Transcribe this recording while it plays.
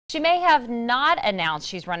She may have not announced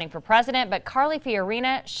she's running for president, but Carly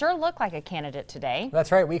Fiorina sure looked like a candidate today.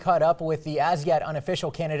 That's right. We caught up with the as yet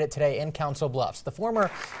unofficial candidate today in Council Bluffs. The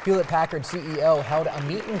former Hewlett-Packard CEO held a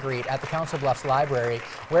meet and greet at the Council Bluffs Library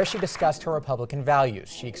where she discussed her Republican values.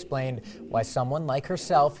 She explained why someone like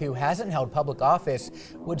herself who hasn't held public office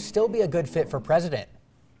would still be a good fit for president.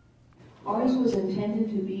 Ours was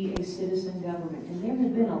intended to be a citizen government, and there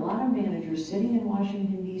have been a lot of managers sitting in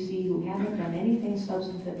Washington, D.C. who haven't done anything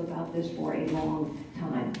substantive about this for a long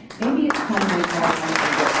time. Maybe it's time they try something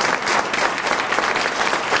different.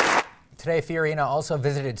 Today, Fiorina also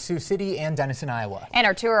visited Sioux City and Denison, Iowa. And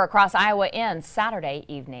her tour across Iowa ends Saturday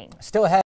evening. Still ahead.